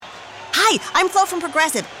Hi, I'm Flo from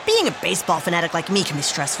Progressive. Being a baseball fanatic like me can be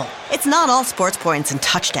stressful. It's not all sports points and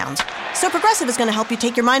touchdowns. So Progressive is going to help you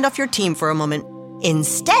take your mind off your team for a moment.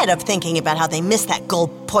 Instead of thinking about how they missed that goal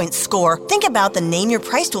point score, think about the Name Your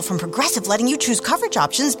Price tool from Progressive, letting you choose coverage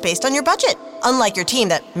options based on your budget, unlike your team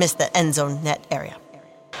that missed the end zone net area.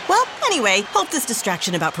 Well, anyway, hope this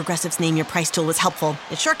distraction about Progressive's Name Your Price tool was helpful.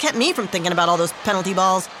 It sure kept me from thinking about all those penalty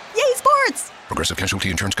balls. Yay, sports! Progressive Casualty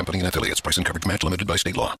Insurance Company and Affiliates. Price and coverage match limited by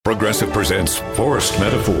state law. Progressive presents Forced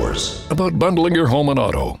Metaphors About bundling your home and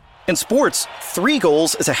auto. In sports, 3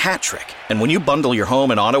 goals is a hat trick. And when you bundle your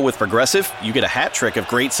home and auto with Progressive, you get a hat trick of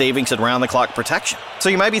great savings and round-the-clock protection. So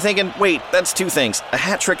you might be thinking, wait, that's 2 things. A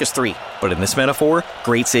hat trick is 3. But in this metaphor,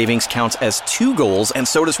 great savings counts as 2 goals, and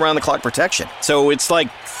so does round-the-clock protection. So it's like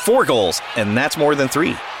 4 goals, and that's more than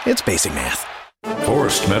 3. It's basic math.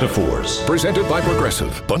 Forced Metaphors. Presented by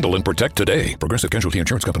Progressive. Bundle and protect today. Progressive Casualty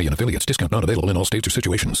Insurance Company and Affiliates. Discount not available in all states or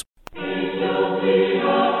situations.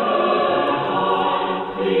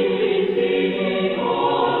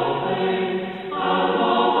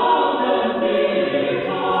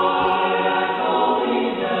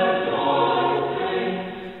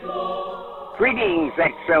 Greetings,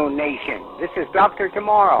 X-Zone Nation. This is Dr.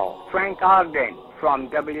 Tomorrow, Frank Ogden, from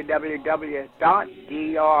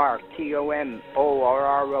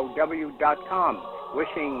www.DOROTHY.com,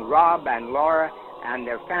 wishing Rob and Laura and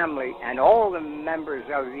their family and all the members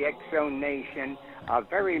of the X-Zone Nation a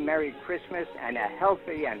very Merry Christmas and a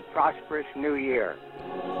healthy and prosperous New Year.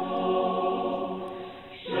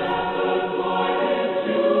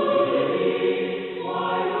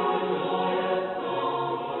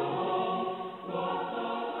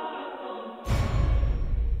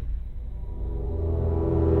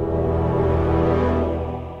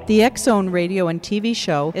 The X-Zone radio and TV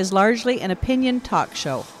show is largely an opinion talk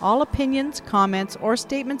show. All opinions, comments, or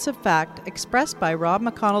statements of fact expressed by Rob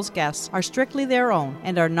McConnell's guests are strictly their own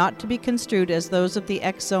and are not to be construed as those of the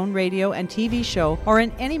X-Zone radio and TV show or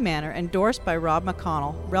in any manner endorsed by Rob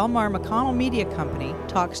McConnell, Relmar McConnell Media Company,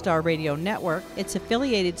 Talkstar Radio Network, its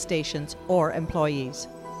affiliated stations, or employees.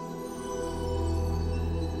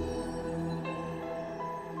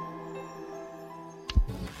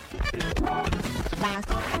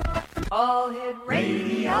 All Hit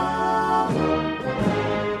Radio.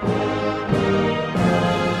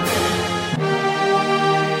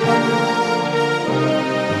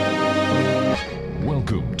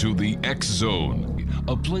 Welcome to the X-Zone,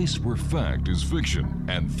 a place where fact is fiction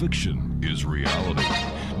and fiction is reality.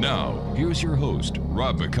 Now, here's your host,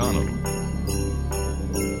 Rob McConnell.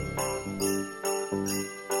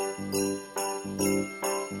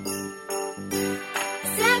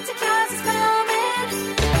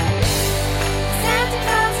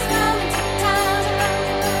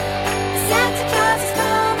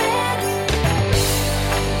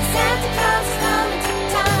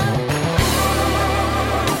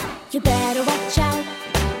 You better watch out,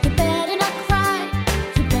 you better not cry,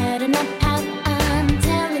 you better not pout, I'm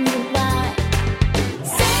telling you why.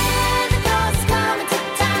 Santa Claus is coming to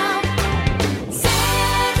town,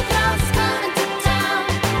 Santa Claus is coming to town,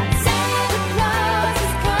 Santa Claus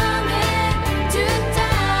is coming to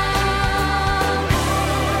town.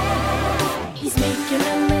 He's making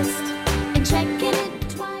a list and checking it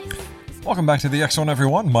twice. Welcome back to the X-Zone,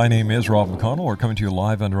 everyone. My name is Rob McConnell. We're coming to you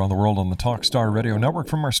live and around the world on the Talkstar Radio Network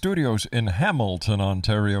from our studios in Hamilton,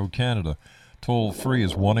 Ontario, Canada. Toll free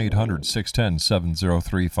is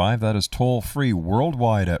 1-800-610-7035. That is toll free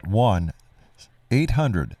worldwide at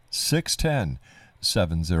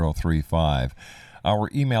 1-800-610-7035. Our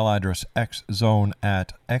email address,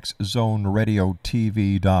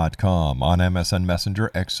 xzone@xzoneradiotv.com. On MSN Messenger,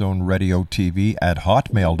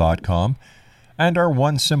 xzoneradiotv@hotmail.com. And our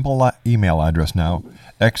one simple email address now,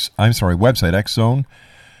 website, X-Zone.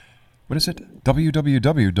 What is it?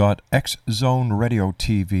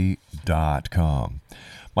 www.xzoneradiotv.com.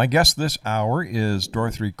 My guest this hour is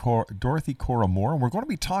Dorothy CORA Moore, and we're going to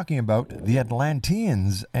be talking about the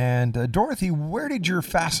Atlanteans. And Dorothy, where did your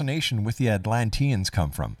fascination with the Atlanteans come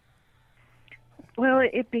from? Well,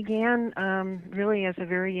 it began really as a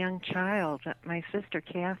very young child. My sister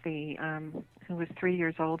Kathy, who was 3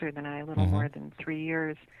 years older than I, a little more than 3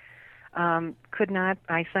 years, could not.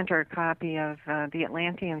 I sent her a copy of The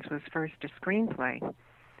Atlanteans was first a screenplay,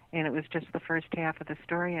 and it was just the first half of the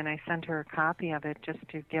story, and I sent her a copy of it just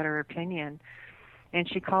to get her opinion. And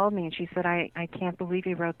she called me and she said, I can't believe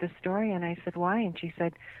you wrote this story. And I said, why? And she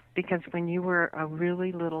said, because when you were a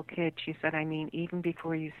really little kid, she said, I mean, even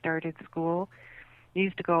before you started school, you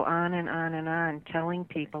used to go on and on and on telling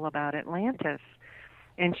people about Atlantis.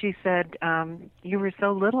 And she said, you were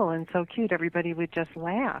so little and so cute, everybody would just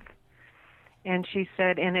laugh. And she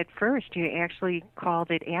said, and at first you actually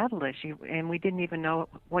called it Atlas, and we didn't even know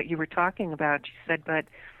what you were talking about. She said, but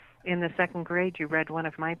in the second grade you read one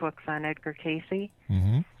of my books on Edgar Cayce.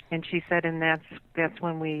 Mm-hmm. And she said, and that's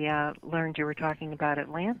when we learned you were talking about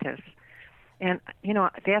Atlantis. And,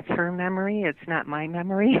 that's her memory. It's not my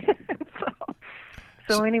memory.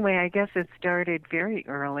 So anyway, I guess it started very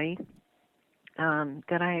early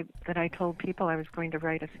that I told people I was going to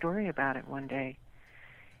write a story about it one day.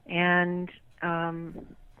 And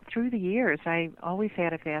through the years, I always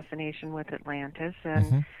had a fascination with Atlantis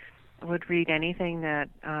and would read anything that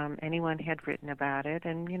anyone had written about it.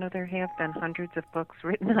 And, there have been hundreds of books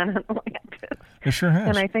written on Atlantis. It sure has.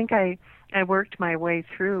 And I think I worked my way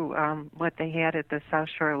through what they had at the South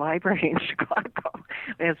Shore Library in Chicago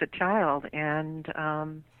as a child. And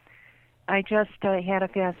I just had a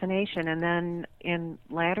fascination. And then in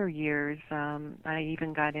latter years, I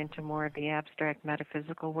even got into more of the abstract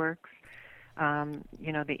metaphysical works.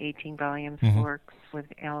 The 18 volumes works with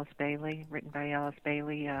Alice Bailey, written by Alice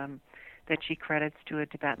Bailey, that she credits to a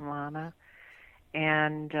Tibetan Lama,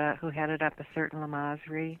 and who headed up a certain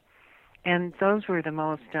Lamasery. And those were the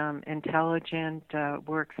most intelligent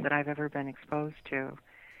works that I've ever been exposed to.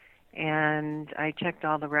 And I checked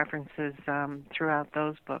all the references throughout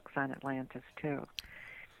those books on Atlantis, too,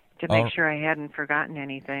 to make sure I hadn't forgotten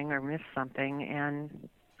anything or missed something. And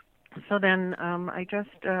so then I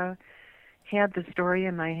just had the story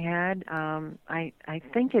in my head. I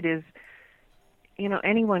think it is,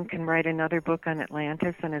 anyone can write another book on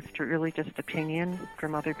Atlantis, and it's really just opinion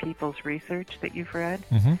from other people's research that you've read.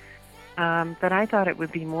 But I thought it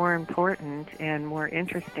would be more important and more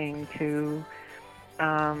interesting to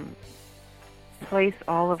place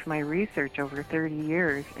all of my research over 30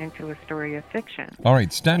 years into a story of fiction. All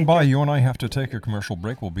right, stand by. You and I have to take a commercial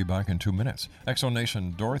break. We'll be back in 2 minutes. Exo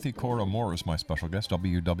Nation, Dorothy Cora Moore is my special guest,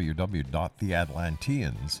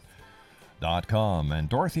 www.theatlanteans.com. And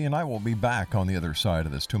Dorothy and I will be back on the other side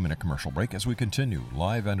of this 2-minute commercial break as we continue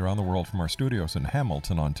live and around the world from our studios in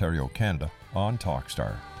Hamilton, Ontario, Canada on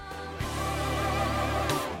Talkstar.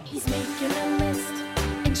 He's making a list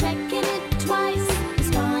and checking it twice. He's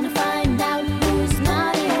gonna find out who's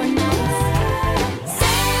naughty or nice.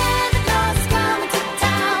 Santa Claus is coming to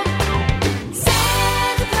town.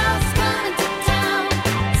 Santa Claus is coming to town.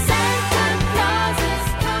 Santa Claus is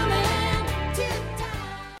coming to town.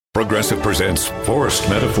 Progressive presents Forced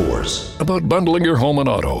Metaphors about bundling your home and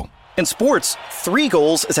auto. In sports, 3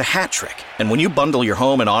 goals is a hat trick. And when you bundle your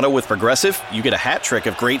home and auto with Progressive, you get a hat trick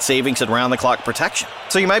of great savings and round-the-clock protection.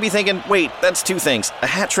 So you might be thinking, wait, that's 2 things. A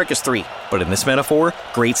hat trick is 3. But in this metaphor,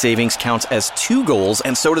 great savings counts as 2 goals,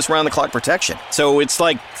 and so does round-the-clock protection. So it's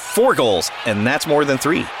like 4 goals, and that's more than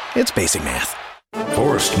 3. It's basic math.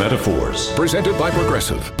 Forced Metaphors. Presented by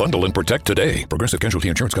Progressive. Bundle and protect today. Progressive Casualty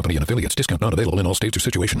Insurance Company and affiliates. Discount not available in all states or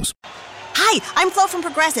situations. Hi, I'm Flo from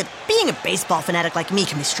Progressive. Being a baseball fanatic like me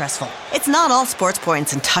can be stressful. It's not all sports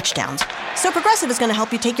points and touchdowns. So Progressive is going to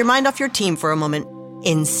help you take your mind off your team for a moment.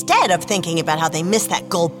 Instead of thinking about how they missed that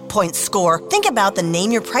goal point score, think about the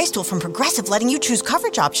Name Your Price tool from Progressive, letting you choose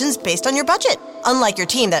coverage options based on your budget, unlike your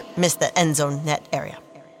team that missed the end zone net area.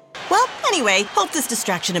 Well, anyway, hope this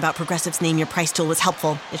distraction about Progressive's Name Your Price tool was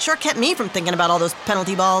helpful. It sure kept me from thinking about all those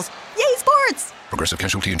penalty balls. Yay, sports! Progressive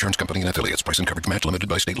Casualty Insurance Company and affiliates. Price and coverage match limited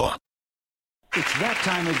by state law. It's that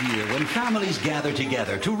time of year when families gather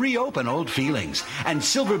together to reopen old feelings. And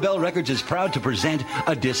Silver Bell Records is proud to present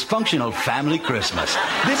A Dysfunctional Family Christmas.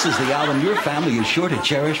 This is the album your family is sure to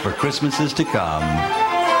cherish for Christmases to come.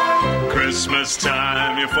 Christmas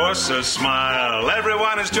time, you force a smile.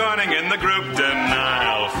 Everyone is joining in the group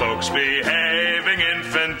denial. Folks behaving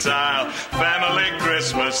infantile. Family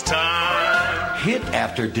Christmas time. Hit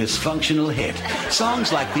after dysfunctional hit.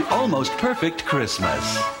 Songs like The Almost Perfect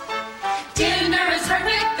Christmas. Dinner is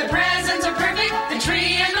perfect, the presents are perfect, the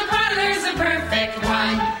tree in the parlor's a perfect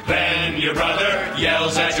one. Then your brother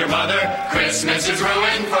yells at your mother, Christmas is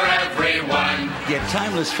ruined for everyone. Get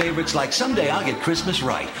timeless favorites like Someday I'll Get Christmas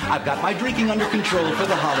Right. I've got my drinking under control for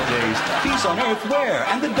the holidays. Peace on Earth Where?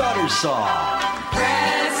 And the Daughter's Song.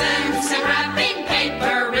 Presents and wrapping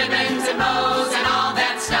paper, ribbons and bows and all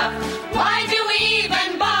that stuff. Why do we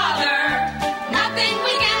even bother? Nothing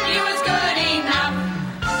we can do is good enough.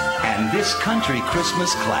 This country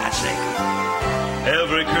Christmas classic.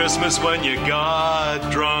 Every Christmas when you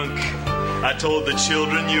got drunk, I told the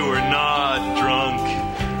children you were not drunk.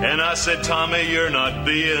 And I said, Tommy, you're not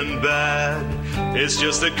being bad. It's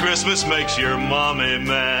just that Christmas makes your mommy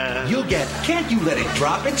mad. You'll get Can't You Let It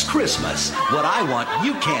Drop, It's Christmas. What I want,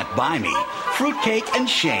 you can't buy me. Fruitcake and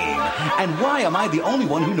Shame. And Why Am I the Only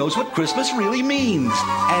One Who Knows What Christmas Really Means?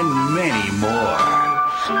 And many more.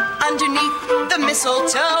 Underneath the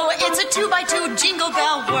mistletoe, it's a 2x2 jingle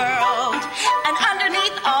bell world. And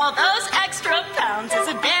underneath all those extra pounds is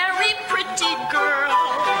a very pretty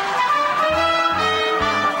girl.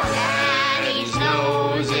 Daddy's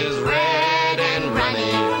nose is red and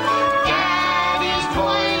runny. Daddy's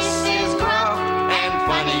voice is gruff and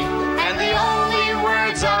funny. And the only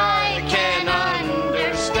words I can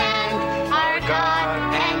understand are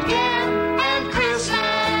God and Him and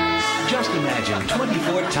Christmas. Just imagine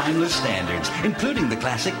 24 timeless standards, including the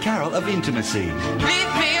classic carol of intimacy.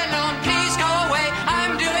 Leave me alone, please go away.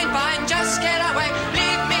 I'm doing fine, just get away.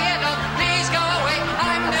 Leave me alone, please go away.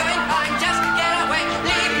 I'm doing fine, just get away.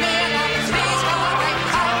 Leave me alone, please go away.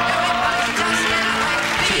 I'm doing fine, just get away.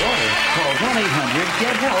 To order, call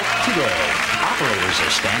 1-800-GET-HELP today. Operators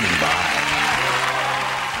are standing by.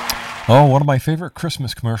 Oh, one of my favorite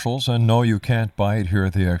Christmas commercials, and no, you can't buy it here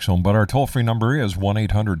at the X-Zone, but our toll-free number is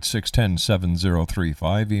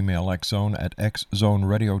 1-800-610-7035. Email xzone at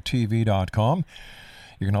xzoneradiotv.com.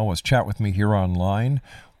 You can always chat with me here online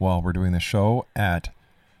while we're doing the show at,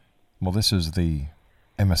 well, this is the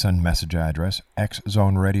MSN message address,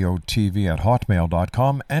 xzoneradiotv at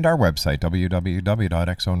hotmail.com, and our website,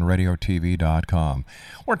 www.xzoneradiotv.com.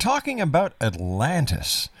 We're talking about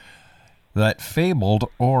Atlantis, that fabled,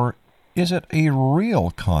 or is it a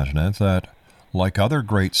real continent that, like other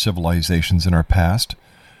great civilizations in our past,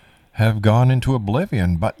 have gone into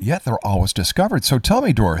oblivion, but yet they're always discovered? So tell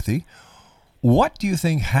me, Dorothy, what do you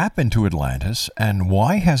think happened to Atlantis, and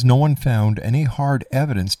why has no one found any hard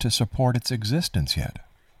evidence to support its existence yet?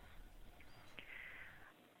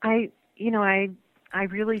 I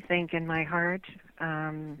really think in my heart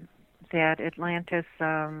that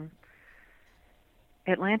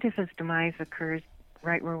Atlantis' demise occurs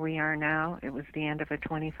right where we are now. It was the end of a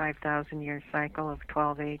 25,000-year cycle of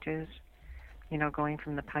 12 ages, going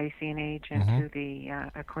from the Piscean age into the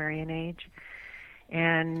Aquarian age.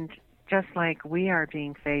 And just like we are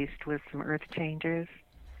being faced with some earth changes,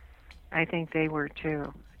 I think they were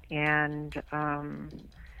too. And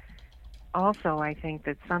also, I think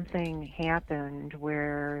that something happened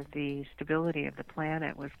where the stability of the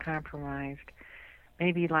planet was compromised,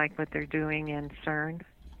 maybe like what they're doing in CERN,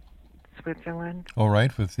 Switzerland. All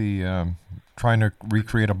right, with the trying to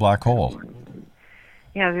recreate a black hole.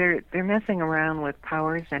 Yeah, they're messing around with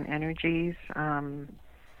powers and energies,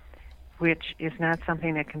 which is not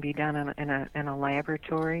something that can be done in a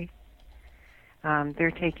laboratory.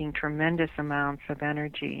 They're taking tremendous amounts of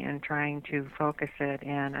energy and trying to focus it,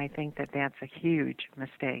 and I think that that's a huge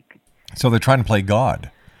mistake. So they're trying to play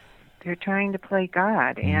God. They're trying to play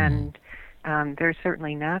God, and they're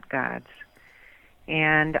certainly not gods.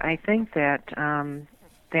 And I think that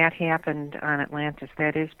that happened on Atlantis.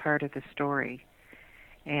 That is part of the story.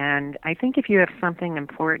 And I think if you have something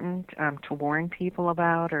important to warn people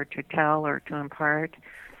about or to tell or to impart,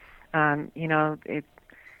 write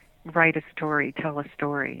a story, tell a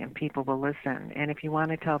story, and people will listen. And if you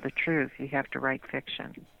want to tell the truth, you have to write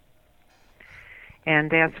fiction.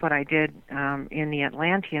 And that's what I did in the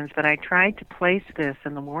Atlanteans. But I tried to place this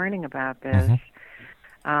in the warning about this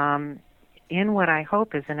in what I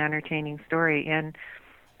hope is an entertaining story. And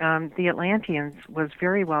the Atlanteans was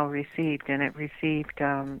very well received, and it received,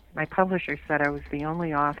 my publisher said I was the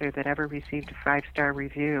only author that ever received a 5-star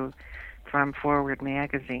review from Forward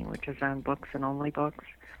Magazine, which is on Books and Only Books.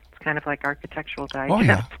 It's kind of like Architectural Digest. Oh,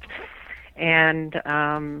 yeah. And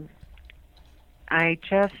I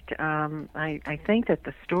think that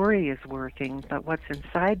the story is working, but what's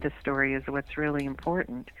inside the story is what's really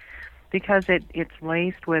important, because it's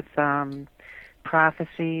laced with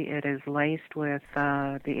prophecy. It is laced with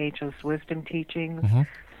the ageless wisdom teachings.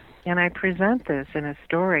 And I present this in a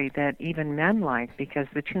story that even men like, because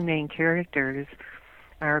the two main characters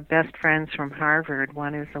are best friends from Harvard.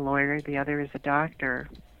 One is a lawyer, the other is a doctor.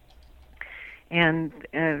 And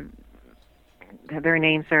their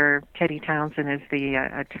names are, Teddy Townsend is the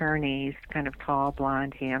attorney. He's kind of tall,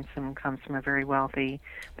 blonde, handsome, comes from a very wealthy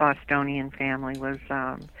Bostonian family, was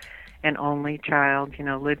an only child,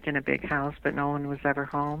 lived in a big house, but no one was ever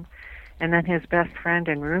home. And then his best friend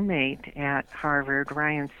and roommate at Harvard,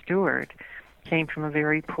 Ryan Stewart, came from a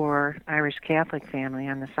very poor Irish Catholic family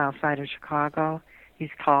on the south side of Chicago.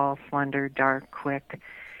 He's tall, slender, dark, quick.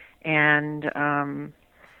 And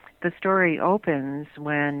the story opens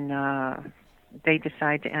when they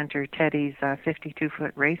decide to enter Teddy's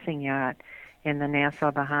 52-foot racing yacht in the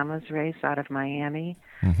Nassau, Bahamas race out of Miami.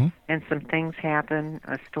 And some things happen.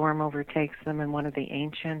 A storm overtakes them, and one of the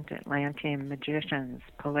ancient Atlantean magicians,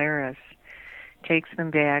 Polaris, takes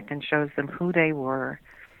them back and shows them who they were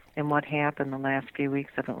and what happened the last few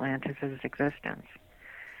weeks of Atlantis' existence.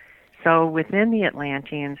 So within the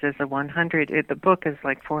Atlanteans is the book is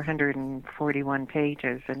like 441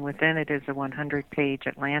 pages, and within it is a 100-page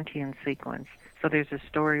Atlantean sequence. So there's a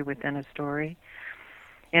story within a story.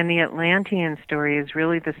 And the Atlantean story is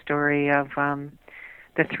really the story of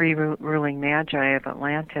the three ruling magi of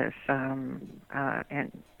Atlantis, and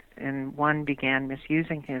one began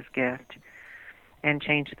misusing his gift and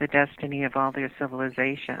changed the destiny of all their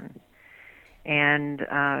civilization. And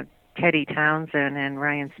Teddy Townsend and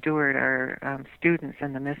Ryan Stewart are students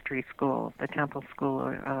in the Mystery School, the Temple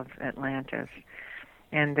School of Atlantis,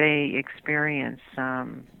 and they experience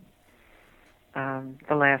the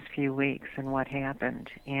last few weeks and what happened.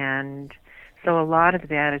 And so a lot of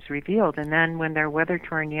that is revealed. And then when their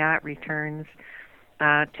weather-torn yacht returns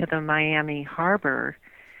to the Miami harbor,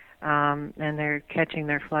 and they're catching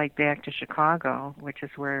their flight back to Chicago, which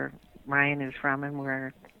is where Ryan is from and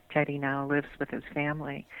where Teddy now lives with his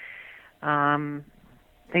family,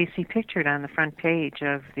 they see pictured on the front page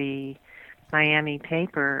of the Miami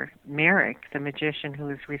paper Merrick, the magician who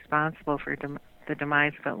is responsible for the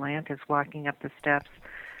demise of Atlantis, walking up the steps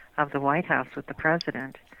of the White House with the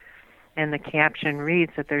president. And the caption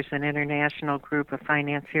reads that there's an international group of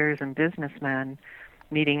financiers and businessmen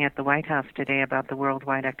meeting at the White House today about the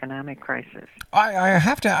worldwide economic crisis. I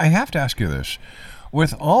have to ask you this.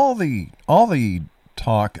 With all the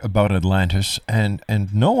talk about Atlantis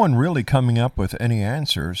and no one really coming up with any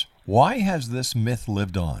answers, why has this myth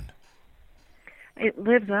lived on? It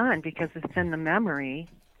lives on because it's in the memory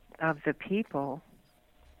of the people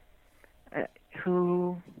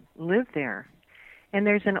who live there. And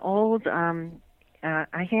there's an old,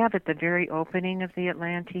 I have at the very opening of the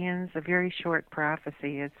Atlanteans, a very short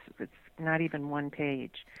prophecy. It's not even one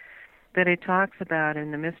page, that it talks about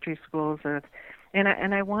in the mystery schools of,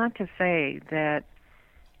 and I want to say that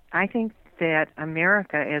I think that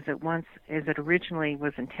America, as it originally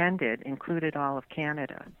was intended, included all of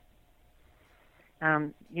Canada.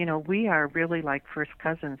 We are really like first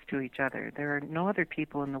cousins to each other. There are no other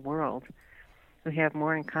people in the world who have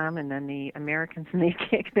more in common than the Americans and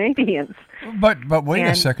the Canadians. But wait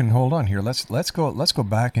a second, hold on here. Let's go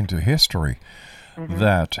back into history. Mm-hmm.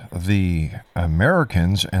 That the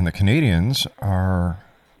Americans and the Canadians were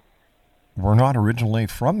not originally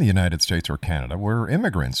from the United States or Canada. We're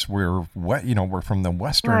immigrants. We're from the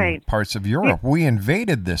western parts of Europe. We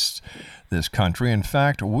invaded this country. In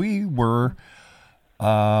fact, we were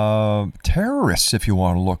terrorists, if you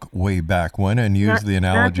want to look way back when and use the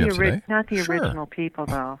analogy of today. Not the original people,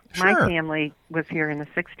 though. Sure. My family was here in the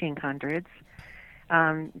 1600s.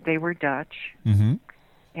 They were Dutch, mm-hmm.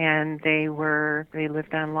 and they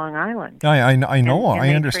lived on Long Island. I know. And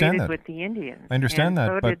I understand traded that. with the Indians. I understand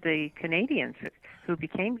that. So did the Canadians, who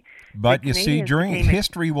became. But you see,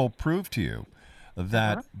 history will prove to you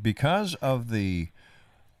that because of the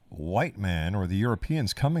white man or the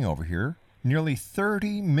Europeans coming over here, nearly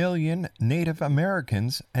 30 million Native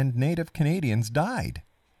Americans and Native Canadians died.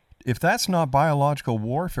 If that's not biological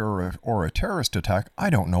warfare or a terrorist attack, I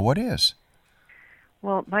don't know what is.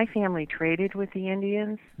 Well, my family traded with the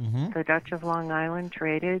Indians. Mm-hmm. The Dutch of Long Island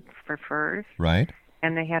traded for furs. Right.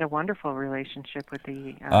 And they had a wonderful relationship with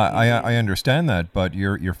the I understand that, but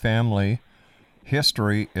your family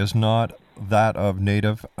history is not that of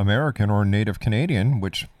Native American or Native Canadian,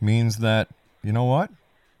 which means that, you know what?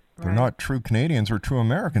 They're not true Canadians or true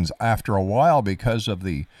Americans after a while because of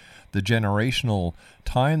the generational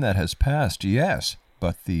time that has passed, yes,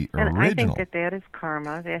 but the original... I think that is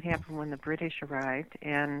karma. That happened when the British arrived,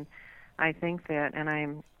 and I think that, and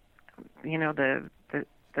I'm,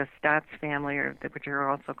 the Stotts family, which are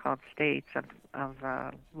also called states of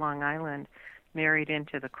Long Island, married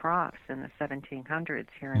into the Crofts in the 1700s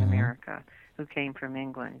here in America, who came from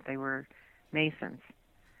England. They were masons,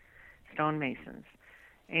 stonemasons.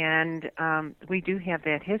 And we do have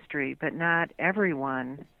that history, but not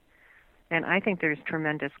everyone. And I think there's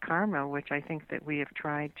tremendous karma, which I think that we have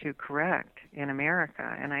tried to correct in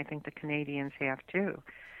America, and I think the Canadians have too,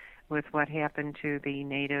 with what happened to the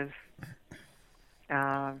native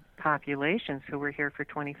populations who were here for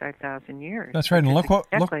 25,000 years. That's right, and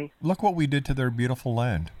look what we did to their beautiful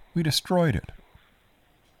land. We destroyed it.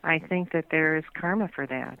 I think that there is karma for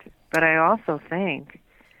that, but I also think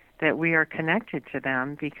that we are connected to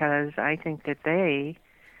them because I think that they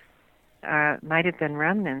might have been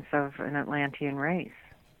remnants of an Atlantean race.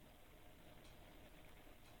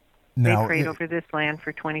 They prayed over this land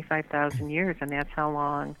for 25,000 years, and that's how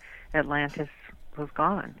long Atlantis was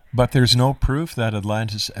gone. But there's no proof that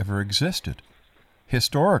Atlantis ever existed.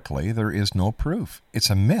 Historically, there is no proof.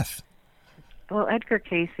 It's a myth. Well, Edgar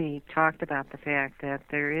Cayce talked about the fact that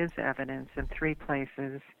there is evidence in 3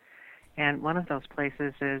 places, and one of those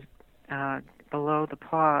places is below the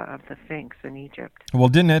paw of the Sphinx in Egypt. Well,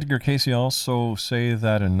 didn't Edgar Casey also say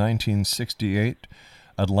that in 1968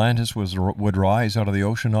 Atlantis would rise out of the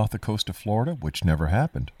ocean off the coast of Florida, which never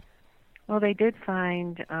happened? Well, they did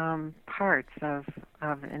find parts of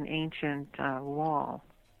an ancient wall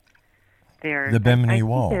there. The Bimini I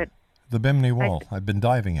Wall. think The Bimini Wall. I've been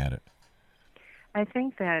diving at it. I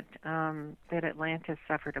think that that Atlantis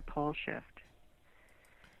suffered a pole shift,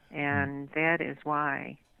 and that is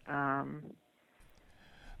why.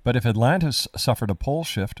 But if Atlantis suffered a pole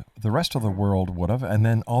shift, the rest of the world would have, and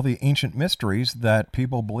then all the ancient mysteries that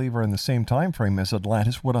people believe are in the same time frame as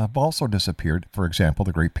Atlantis would have also disappeared. For example,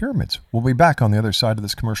 the Great Pyramids. We'll be back on the other side of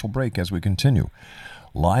this commercial break as we continue.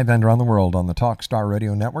 Live and around the world on the Talk Star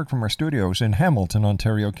Radio Network from our studios in Hamilton,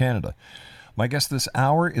 Ontario, Canada. My guest this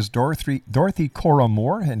hour is Dorothy Cora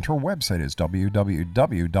Moore, and her website is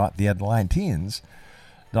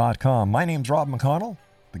www.theatlanteans.com. My name's Rob McConnell,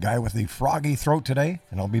 the guy with the froggy throat today,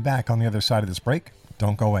 and I'll be back on the other side of this break.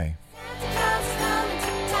 Don't go away.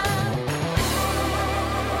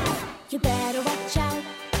 You better watch out.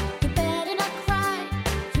 You better not cry.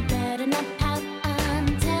 You better not pout.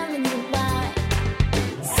 I'm telling you why.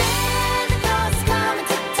 Santa Claus is coming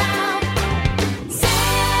to town.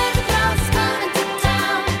 Santa Claus is coming to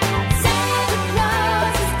town. Santa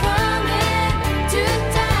Claus is coming to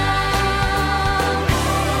town.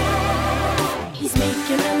 He's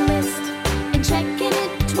making a list and checking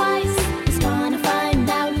it twice. He's gonna find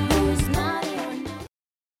out who's naughty or nice.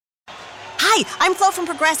 Hi, I'm Flo from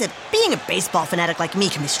Progressive. Being a baseball fanatic like me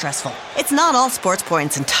can be stressful. It's not all sports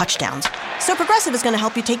points and touchdowns. So Progressive is going to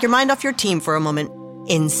help you take your mind off your team for a moment.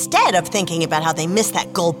 Instead of thinking about how they missed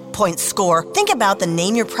that goal point score, think about the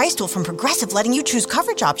Name Your Price tool from Progressive, letting you choose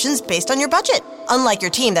coverage options based on your budget, unlike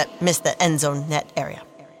your team that missed the end zone net area.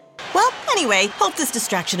 Well, anyway, hope this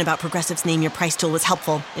distraction about Progressive's Name Your Price tool was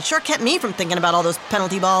helpful. It sure kept me from thinking about all those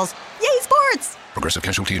penalty balls. Yay, sports! Progressive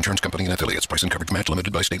Casualty Insurance Company and Affiliates. Price and coverage match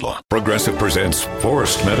limited by state law. Progressive presents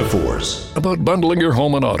Forced Metaphors about bundling your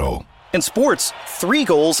home and auto. In sports, 3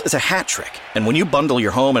 goals is a hat trick. And when you bundle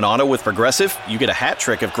your home and auto with Progressive, you get a hat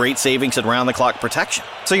trick of great savings and round-the-clock protection.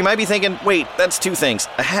 So you might be thinking, wait, that's 2 things.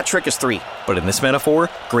 A hat trick is 3. But in this metaphor,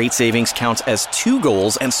 great savings counts as 2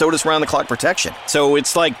 goals, and so does round-the-clock protection. So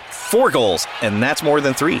it's like 4 goals, and that's more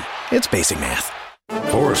than 3. It's basic math.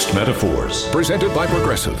 Forced Metaphors, presented by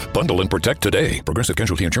Progressive. Bundle and protect today. Progressive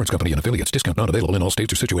Casualty Insurance Company and Affiliates. Discount not available in all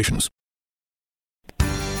states or situations.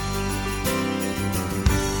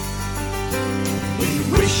 We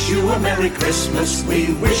wish you a Merry Christmas.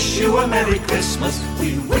 We wish you a Merry Christmas.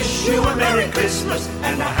 We wish you a Merry Christmas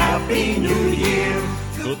and a Happy New Year.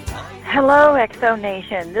 Hello, Exo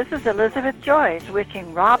Nation. This is Elizabeth Joyce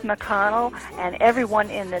wishing Rob McConnell and everyone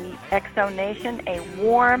in the Exo Nation a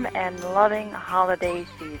warm and loving holiday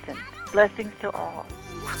season. Blessings to all.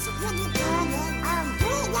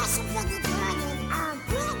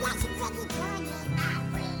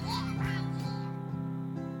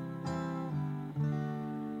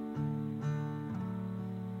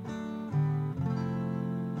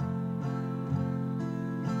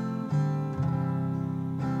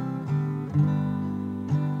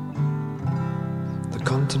 The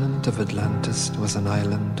continent of Atlantis was an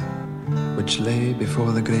island which lay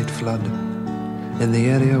before the great flood in the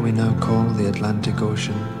area we now call the Atlantic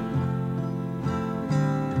Ocean.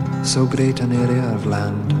 So great an area of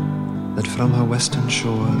land that from her western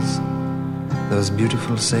shores those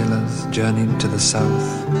beautiful sailors journeyed to the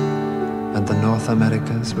south and the North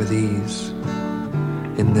Americas with ease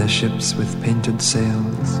in their ships with painted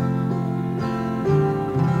sails.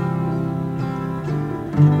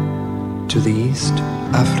 To the east,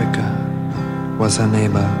 Africa was her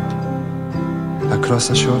neighbor, across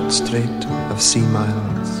a short strait of sea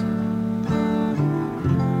miles.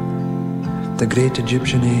 The great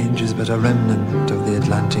Egyptian age is but a remnant of the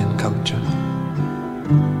Atlantean culture.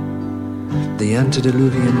 The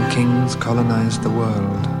antediluvian kings colonized the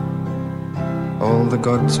world. All the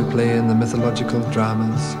gods who play in the mythological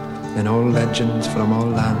dramas, in all legends from all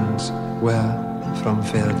lands, were from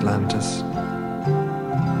fair Atlantis.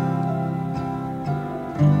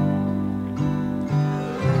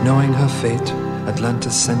 Knowing her fate,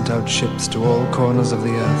 Atlantis sent out ships to all corners of the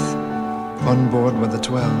earth. On board were the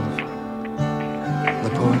 12. The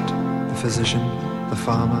poet, the physician, the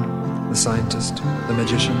farmer, the scientist, the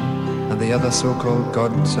magician, and the other so-called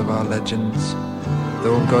gods of our legends,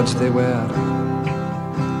 though gods they were.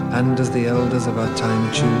 And as the elders of our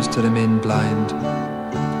time choose to remain blind,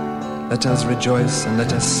 let us rejoice and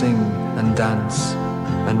let us sing and dance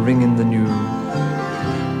and ring in the new.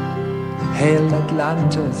 Hail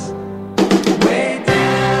Atlantis! Way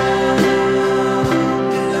down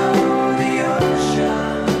below.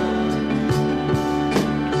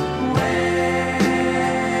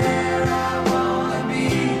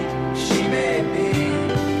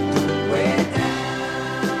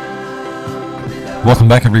 Welcome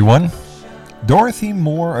back, everyone. Dorothy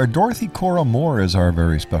Cora Moore is our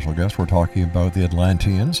very special guest. We're talking about the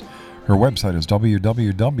Atlanteans. Her website is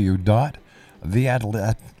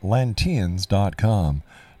www.theatlanteans.com.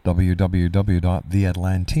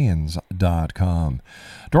 www.theatlanteans.com.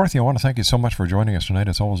 Dorothy, I want to thank you so much for joining us tonight.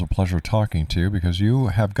 It's always a pleasure talking to you because you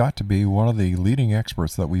have got to be one of the leading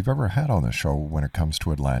experts that we've ever had on the show when it comes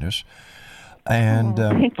to Atlantis. And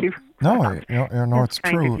thank you. No, it's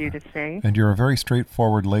kind true. Of you to say. And you're a very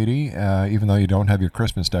straightforward lady, even though you don't have your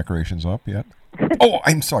Christmas decorations up yet. Oh,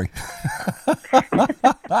 I'm sorry.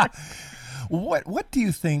 What do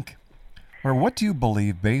you think, or what do you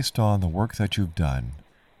believe, based on the work that you've done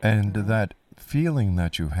and that feeling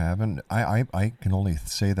that you have? And I can only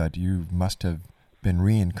say that you must have been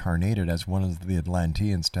reincarnated as one of the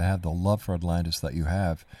Atlanteans to have the love for Atlantis that you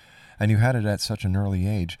have, and you had it at such an early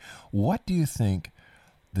age. What do you think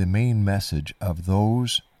the main message of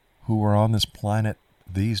those who are on this planet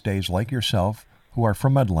these days, like yourself, who are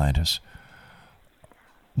from Atlantis,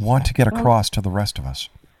 want to get across to the rest of us?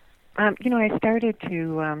 I started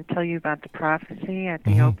to tell you about the prophecy at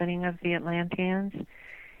the opening of the Atlanteans,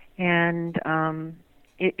 and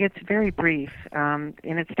it's very brief, and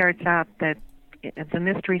it starts out that the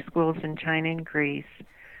mystery schools in China and Greece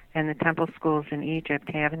and the temple schools in Egypt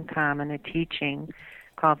have in common a teaching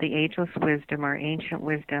called the Ageless Wisdom or Ancient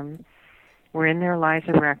Wisdom, wherein there lies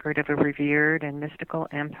a record of a revered and mystical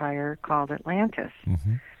empire called Atlantis,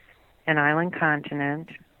 an island continent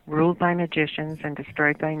ruled by magicians and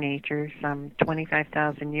destroyed by nature some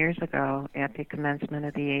 25,000 years ago at the commencement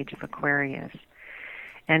of the age of Aquarius.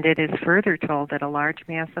 And it is further told that a large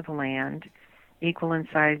mass of land, equal in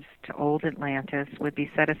size to old Atlantis, would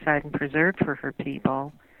be set aside and preserved for her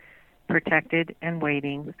people, protected and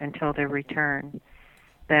waiting until their return.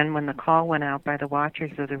 Then, when the call went out by the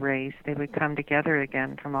watchers of the race, they would come together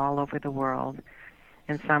again from all over the world,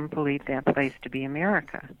 and some believe that place to be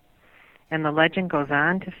America. And the legend goes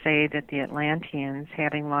on to say that the Atlanteans,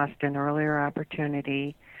 having lost an earlier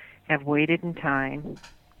opportunity, have waited in time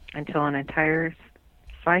until an entire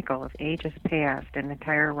cycle of ages passed, an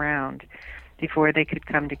entire round, before they could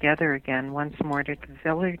come together again once more to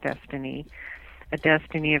fulfill their destiny, a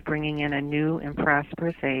destiny of bringing in a new and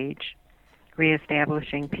prosperous age,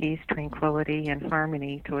 reestablishing peace, tranquility, and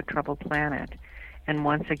harmony to a troubled planet, and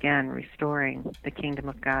once again restoring the kingdom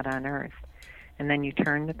of God on earth. And then you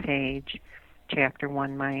turn the page, Chapter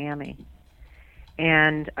 1, Miami.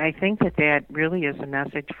 And I think that really is a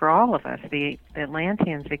message for all of us. The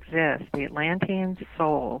Atlanteans exist. The Atlantean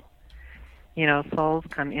soul, souls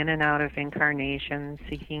come in and out of incarnation,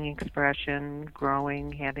 seeking expression,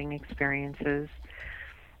 growing, having experiences,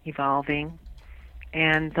 evolving.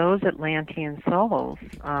 And those Atlantean souls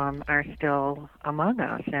are still among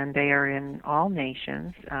us, and they are in all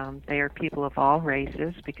nations. They are people of all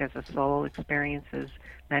races, because a soul experiences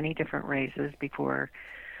many different races before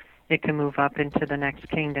it can move up into the next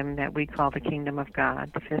kingdom that we call the kingdom of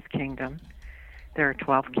God, the fifth kingdom. There are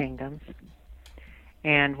 12 kingdoms,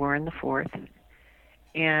 and we're in the fourth.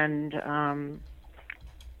 And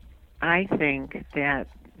I think that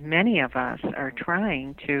many of us are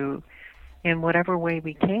trying to, in whatever way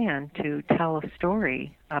we can, to tell a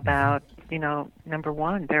story about, number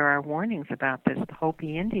one, there are warnings about this. The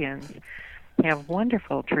Hopi Indians have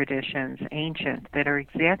wonderful traditions, ancient, that are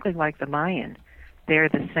exactly like the Mayan. They're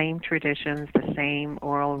the same traditions, the same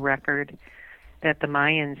oral record that the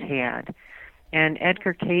Mayans had. And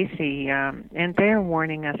Edgar Casey, and they're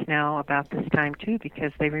warning us now about this time too,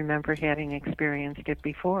 because they remember having experienced it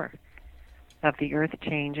before, of the earth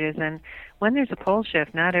changes. And when there's a pole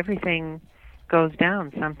shift, not everything goes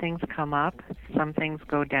down. Some things come up, some things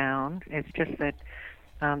go down. It's just that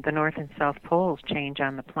the North and South poles change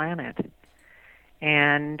on the planet.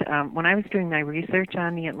 And when I was doing my research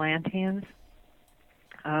on the Atlanteans,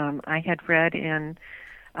 I had read in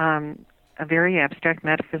a very abstract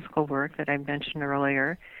metaphysical work that I mentioned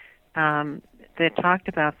earlier that talked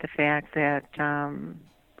about the fact that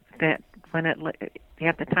that when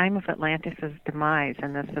at the time of Atlantis' demise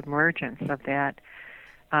and the submergence of that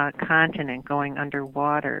continent going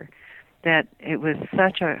underwater, that it was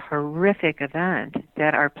such a horrific event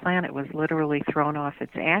that our planet was literally thrown off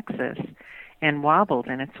its axis and wobbled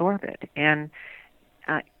in its orbit. And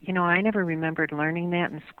I never remembered learning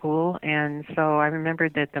that in school, and so I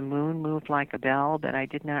remembered that the moon moved like a bell, but I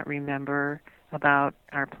did not remember about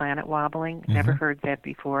our planet wobbling. Never heard that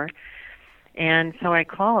before. And so I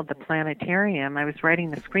called the planetarium. I was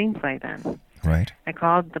writing the screenplay then. Right. I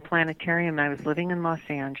called the planetarium. I was living in Los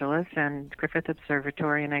Angeles and Griffith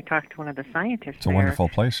Observatory, and I talked to one of the scientists It's a wonderful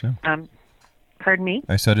place, yeah. Pardon me?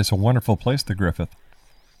 I said it's a wonderful place, the Griffith.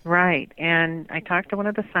 Right. And I talked to one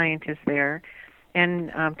of the scientists there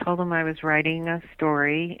and told him I was writing a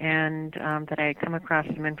story and that I had come across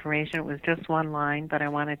some information. It was just one line, but I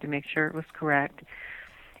wanted to make sure it was correct.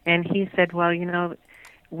 And he said, well,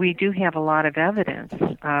 we do have a lot of evidence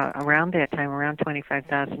around that time, around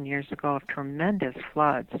 25,000 years ago, of tremendous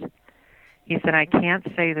floods. He said, I can't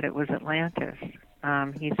say that it was Atlantis.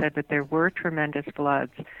 He said that there were tremendous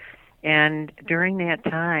floods. And during that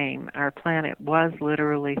time, our planet was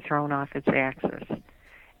literally thrown off its axis.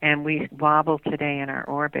 And we wobble today in our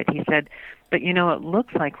orbit. He said, but it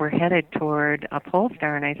looks like we're headed toward a pole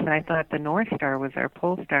star. And I said, I thought the North Star was our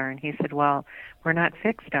pole star. And he said, well, we're not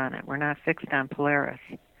fixed on it. We're not fixed on Polaris.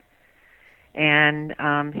 And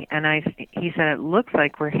he said, it looks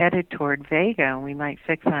like we're headed toward Vega, and we might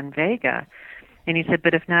fix on Vega. And he said,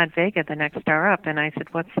 but if not Vega, the next star up. And I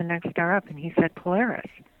said, what's the next star up? And he said, Polaris.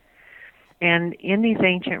 And in these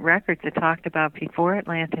ancient records, it talked about before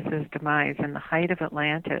Atlantis' demise and the height of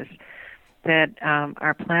Atlantis, that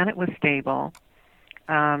our planet was stable,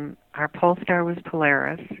 our pole star was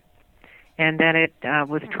Polaris, and that it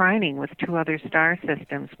was trining with two other star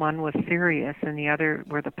systems. One was Sirius, and the other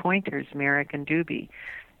were the pointers, Merrick and Doobie.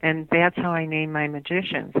 And that's how I named my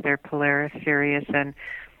magicians. They're Polaris, Sirius, and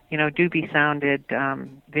Doobie sounded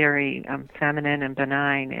very feminine and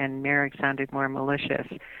benign, and Merrick sounded more malicious.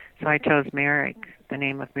 So I chose Merrick, the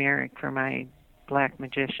name of Merrick, for my black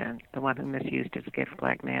magician, the one who misused his gift,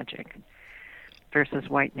 black magic, versus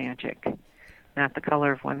white magic. Not the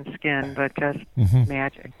color of one's skin, but just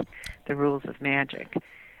magic, the rules of magic.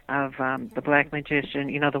 Of the black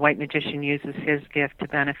magician, the white magician uses his gift to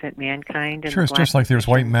benefit mankind. And sure, it's just like there's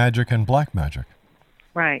white magic and black magic.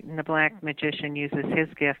 Right, and the black magician uses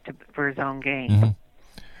his gift for his own gain,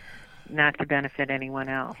 not to benefit anyone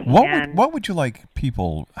else. What would you like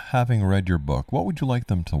people, having read your book, what would you like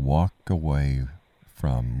them to walk away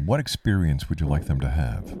from? What experience would you like them to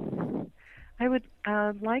have? I would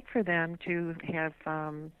like for them to have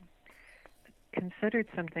considered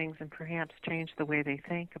some things and perhaps changed the way they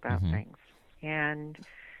think about things. And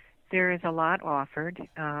there is a lot offered,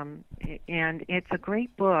 and it's a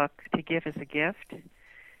great book to give as a gift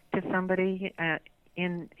to somebody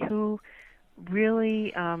who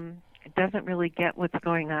really doesn't really get what's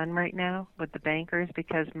going on right now with the bankers,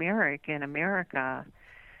 because Merrick in America,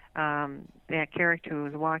 that character who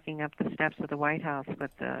was walking up the steps of the White House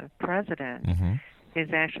with the president, is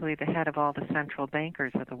actually the head of all the central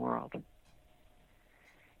bankers of the world.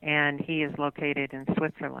 And he is located in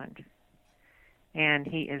Switzerland. And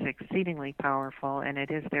he is exceedingly powerful, and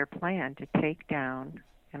it is their plan to take down,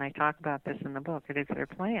 and I talk about this in the book, it is their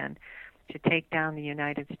plan to take down the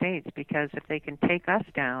United States, because if they can take us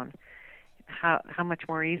down, how much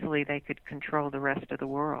more easily they could control the rest of the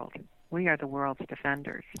world. We are the world's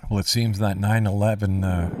defenders. Well, it seems that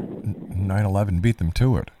 9/11 beat them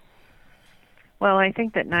to it. Well, I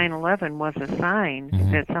think that 9/11 was a sign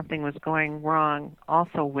that something was going wrong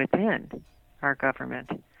also within our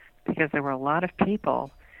government, because there were a lot of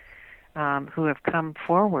people who have come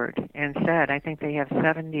forward and said, I think they have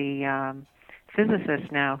 70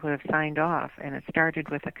 physicists now who have signed off, and it started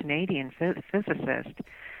with a Canadian physicist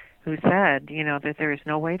who said, that there is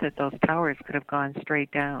no way that those towers could have gone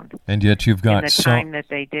straight down. And yet you've got in the time that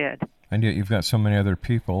they did. And yet you've got so many other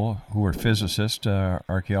people who are physicists, not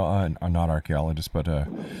archaeologists, but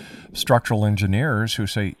structural engineers who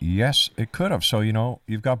say, yes, it could have. So,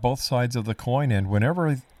 you've got both sides of the coin, and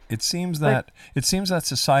whenever it seems that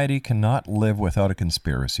society cannot live without a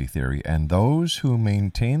conspiracy theory, and those who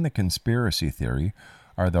maintain the conspiracy theory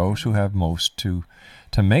are those who have most to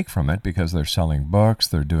make from it, because they're selling books,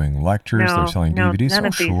 they're doing lectures, they're selling DVDs. None Oh,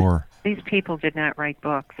 of sure. These people did not write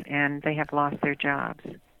books, and they have lost their jobs.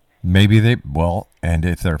 Maybe and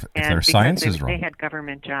if their science is wrong. They had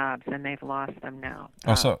government jobs, and they've lost them now.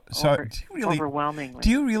 Overwhelmingly.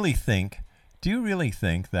 Do you really think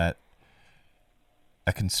that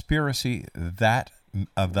a conspiracy of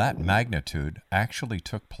that magnitude actually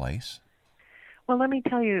took place? Well, let me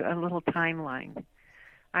tell you a little timeline.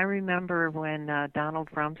 I remember when Donald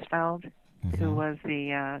Rumsfeld, who was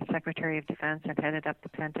the Secretary of Defense and headed up the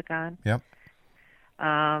Pentagon. Yep.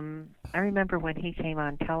 I remember when he came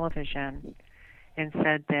on television and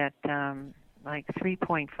said that like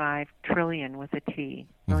 $3.5 trillion with a T,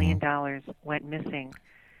 $1 million went missing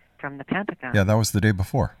from the Pentagon. Yeah, that was the day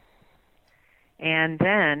before. And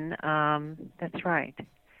then, that's right,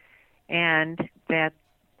 and that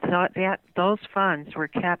those funds were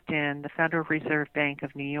kept in the Federal Reserve Bank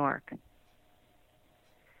of New York.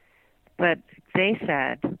 But they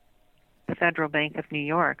said, the Federal Bank of New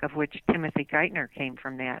York, of which Timothy Geithner came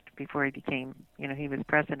from that before he became, he was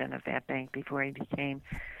president of that bank before he became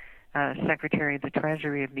Secretary of the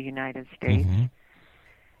Treasury of the United States.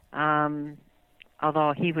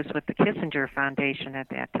 Although he was with the Kissinger Foundation at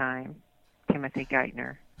that time, Timothy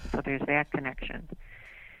Geithner. So there's that connection.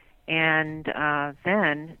 And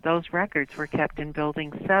then those records were kept in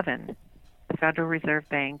Building 7. The Federal Reserve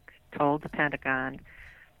Bank told the Pentagon,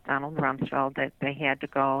 Donald Rumsfeld, that they had to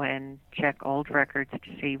go and check old records to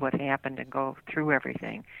see what happened and go through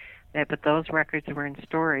everything. But those records were in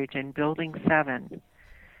storage in Building 7,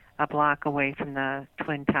 a block away from the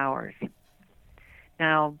Twin Towers.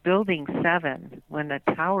 Now, Building 7, when the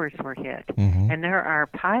towers were hit, and there are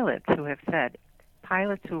pilots who have said,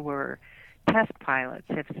 pilots who were test pilots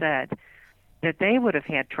have said that they would have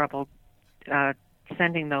had trouble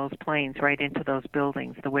sending those planes right into those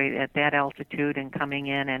buildings the way at that altitude and coming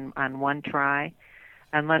in and on one try,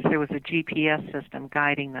 unless there was a GPS system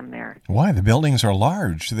guiding them there. Why? The buildings are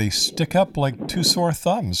large. They stick up like two sore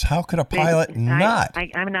thumbs. How could a pilot not?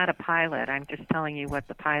 I'm not a pilot. I'm just telling you what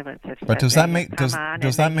the pilots have said. But does that make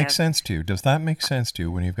sense to you? Does that make sense to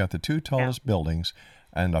you when you've got the two tallest buildings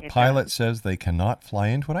and a pilot says they cannot fly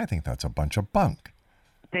into it? I think that's a bunch of bunk.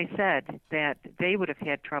 They said that they would have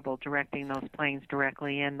had trouble directing those planes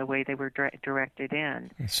directly in the way they were directed in.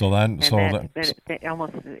 They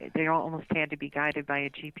almost had to be guided by a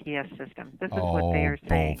GPS system. This is what they are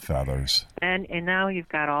saying. Bull feathers. And now you've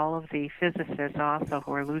got all of the physicists also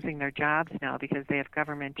who are losing their jobs now because they have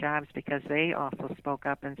government jobs, because they also spoke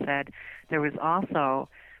up and said there was also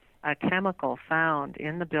a chemical found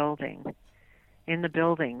in the buildings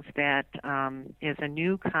that is a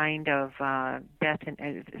new kind of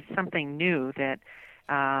something new that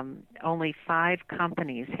only 5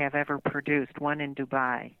 companies have ever produced, one in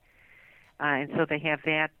Dubai. And so they have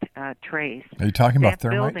that trace. Are you talking about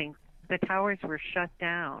thermite? Building, the towers were shut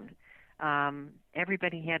down.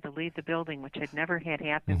 Everybody had to leave the building, which had never had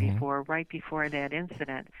happened before. Right before that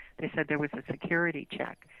incident, they said there was a security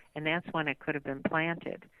check, and that's when it could have been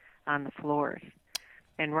planted on the floors.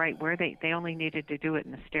 And right where they only needed to do it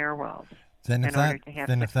in the stairwells.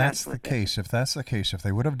 If that's the case, if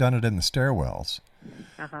they would have done it in the stairwells,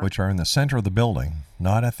 which are in the center of the building,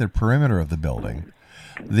 not at the perimeter of the building,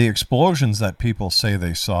 the explosions that people say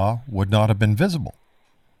they saw would not have been visible.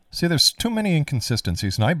 See, there's too many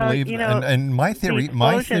inconsistencies, and I believe, and my theory, could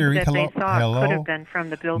have been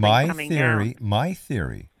from the building coming down. My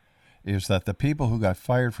theory is that the people who got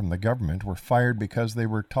fired from the government were fired because they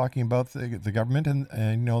were talking about the government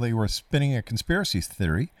and they were spinning a conspiracy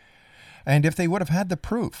theory. And if they would have had the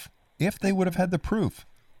proof,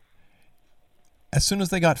 as soon as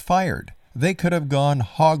they got fired, they could have gone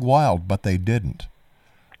hog wild, but they didn't.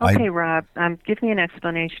 Okay, Rob, give me an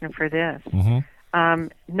explanation for this.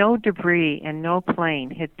 No debris and no plane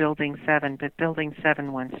hit Building 7, but Building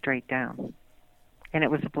 7 went straight down, and it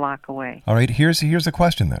was a block away. All right, here's the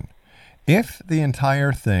question then. If the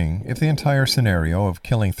entire scenario of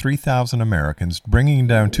killing 3,000 Americans, bringing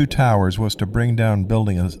down 2 towers was to bring down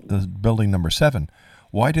building number 7,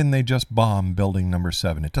 why didn't they just bomb building number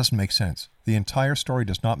 7? It doesn't make sense. The entire story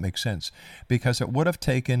does not make sense because it would have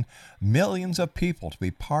taken millions of people to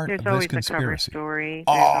be part of this conspiracy. There's always a cover story.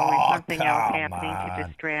 There's always something else happening to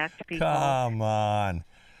distract people. Come on.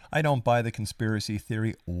 I don't buy the conspiracy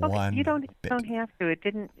theory one you don't bit. have to. It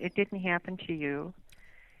didn't happen to you.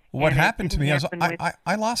 What happened to me is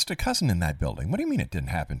I lost a cousin in that building. What do you mean it didn't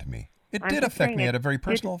happen to me? It did affect me at a very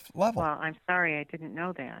personal level. Well, I'm sorry I didn't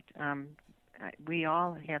know that. We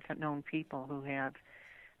all have known people who have.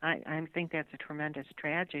 I think that's a tremendous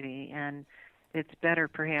tragedy, and it's better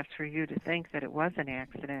perhaps for you to think that it was an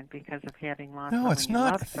accident because of having lost. No, it's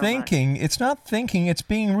not thinking. It's not thinking. It's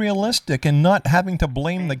being realistic and not having to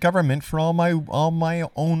blame the government for all my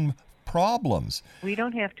own problems. We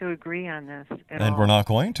don't have to agree on this at and all. We're not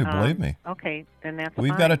going to, believe me. Okay, then that's We've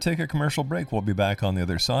fine. got to take a commercial break. We'll be back on the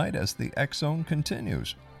other side as the X Zone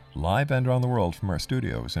continues. Live and around the world from our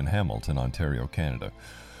studios in Hamilton, Ontario, Canada.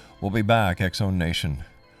 We'll be back, X Zone Nation,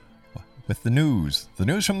 with the news. The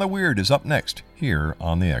news from the weird is up next here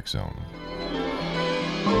on the X Zone.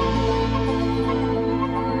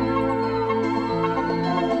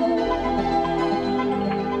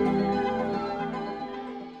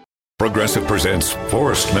 Progressive presents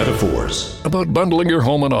Forced Metaphors about bundling your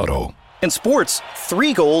home and auto. In sports,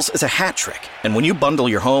 3 goals is a hat trick. And when you bundle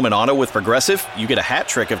your home and auto with Progressive, you get a hat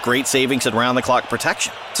trick of great savings and round-the-clock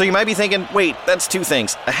protection. So you might be thinking, wait, that's 2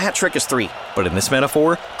 things. A hat trick is 3. But in this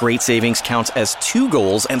metaphor, great savings counts as 2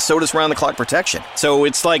 goals, and so does round-the-clock protection. So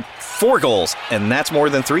it's like 4 goals, and that's more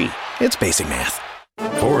than 3. It's basic math.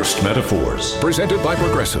 Forced Metaphors, presented by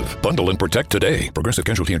Progressive. Bundle and protect today. Progressive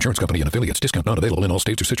Casualty Insurance Company and affiliates. Discount not available in all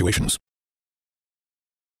states or situations.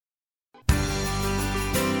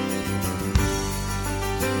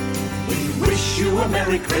 We wish you a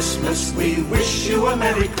Merry Christmas. We wish you a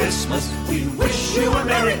Merry Christmas. We wish you a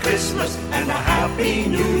Merry Christmas and a Happy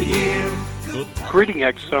New Year. Greeting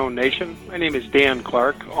X-Zone Nation. My name is Dan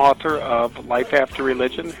Clark, author of Life After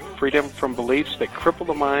Religion, Freedom from Beliefs That Cripple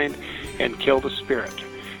the Mind and Kill the Spirit.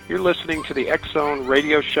 You're listening to the X-Zone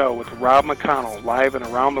Radio Show with Rob McConnell, live and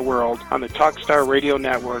around the world on the Talkstar Radio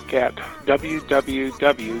Network at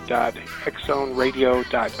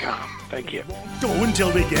www.xzoneradio.com. Thank you. Go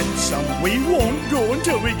until we get some. We won't go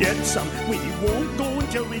until we get some. We won't go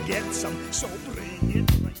until we get some. So bring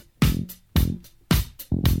it right.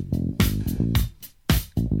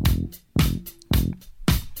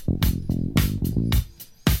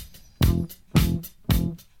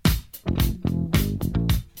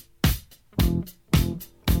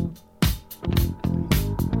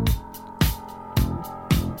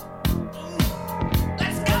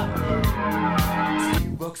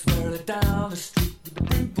 Walks further down the street with the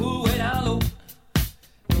brim pulled way down low.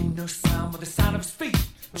 Ain't no sound but the sound of his feet.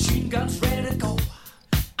 Machine guns ready to go.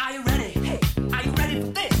 Are you ready? Hey, are you ready for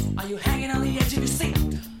this? Are you hanging on the edge of your seat?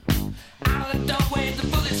 Out of the doorway, the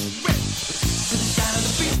bullets rip to the sound of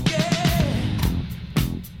the beat. Yeah.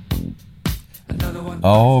 Another one.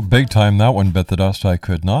 Oh, big time that one bit the dust. I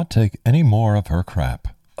could not take any more of her crap.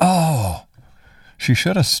 Oh, she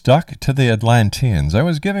should have stuck to the Atlanteans. I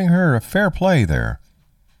was giving her a fair play there.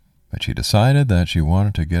 But she decided that she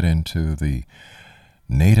wanted to get into the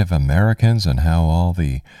Native Americans and how all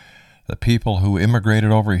the people who immigrated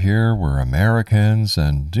over here were Americans.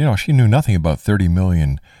 And, you know, she knew nothing about 30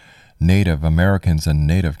 million Native Americans and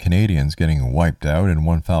Native Canadians getting wiped out in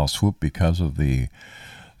one foul swoop because of the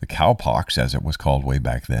cowpox, as it was called way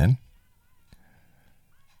back then.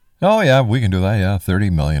 Oh, yeah, we can do that. Yeah, 30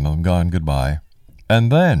 million of them gone. Goodbye.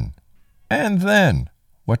 And then,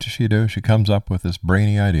 what does she do? She comes up with this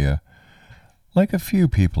brainy idea, like a few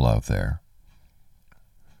people out there,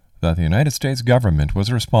 that the United States government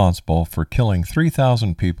was responsible for killing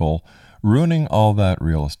 3,000 people, ruining all that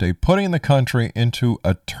real estate, putting the country into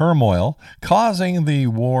a turmoil, causing the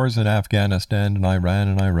wars in Afghanistan and Iran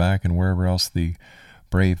and Iraq and wherever else the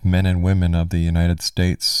brave men and women of the United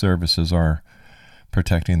States services are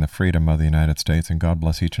protecting the freedom of the United States, and God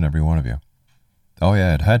bless each and every one of you. Oh,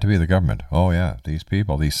 yeah, it had to be the government. Oh, yeah, these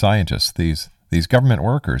people, these scientists, these government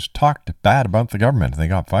workers talked bad about the government. They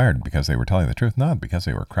got fired because they were telling the truth, not because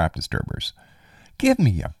they were crap disturbers. Give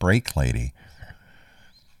me a break, lady.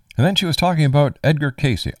 And then she was talking about Edgar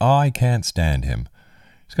Casey. Oh, I can't stand him.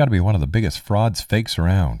 He's got to be one of the biggest frauds, fakes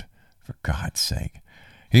around. For God's sake.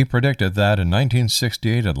 He predicted that in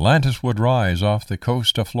 1968, Atlantis would rise off the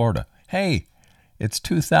coast of Florida. Hey, it's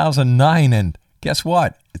 2009, and guess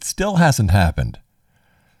what? It still hasn't happened.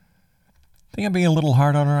 Think I'm being a little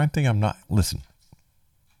hard on her? I think I'm not. Listen,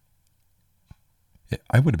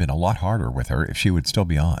 I would have been a lot harder with her if she would still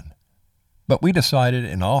be on. But we decided,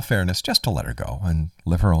 in all fairness, just to let her go and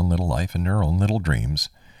live her own little life and her own little dreams.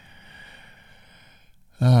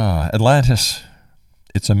 Atlantis,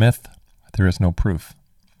 it's a myth. There is no proof.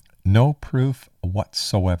 No proof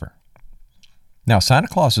whatsoever. Now, Santa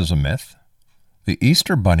Claus is a myth. The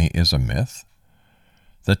Easter Bunny is a myth.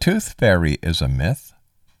 The Tooth Fairy is a myth.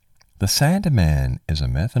 The Sandman is a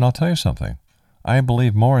myth. And I'll tell you something. I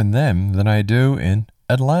believe more in them than I do in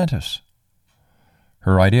Atlantis.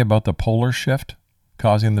 Her idea about the polar shift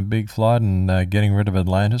causing the big flood and getting rid of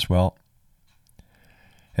Atlantis, well,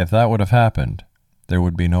 if that would have happened, there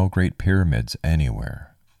would be no great pyramids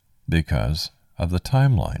anywhere because of the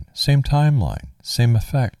timeline. Same timeline, same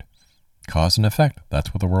effect. Cause and effect.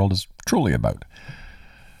 That's what the world is truly about.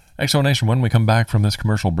 Explanation, when we come back from this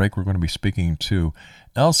commercial break, we're going to be speaking to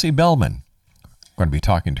Elsie Bellman. We're going to be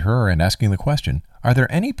talking to her and asking the question, are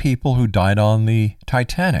there any people who died on the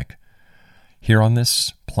Titanic here on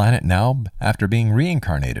this planet now after being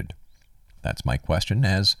reincarnated? That's my question,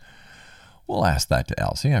 as we'll ask that to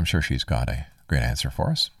Elsie. I'm sure she's got a great answer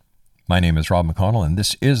for us. My name is Rob McConnell, and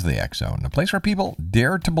this is the X Zone, a place where people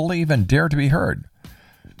dare to believe and dare to be heard.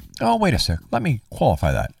 Oh, wait a sec. Let me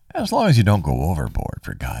qualify that. As long as you don't go overboard,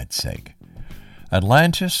 for God's sake.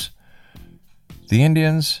 Atlantis, the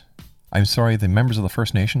Indians, the members of the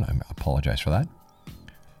First Nation, I apologize for that,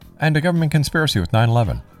 and a government conspiracy with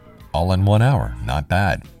 9/11. All in 1 hour. Not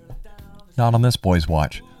bad. Not on this boy's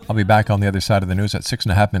watch. I'll be back on the other side of the news at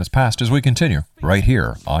 6.5 minutes past as we continue right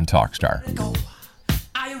here on Talkstar.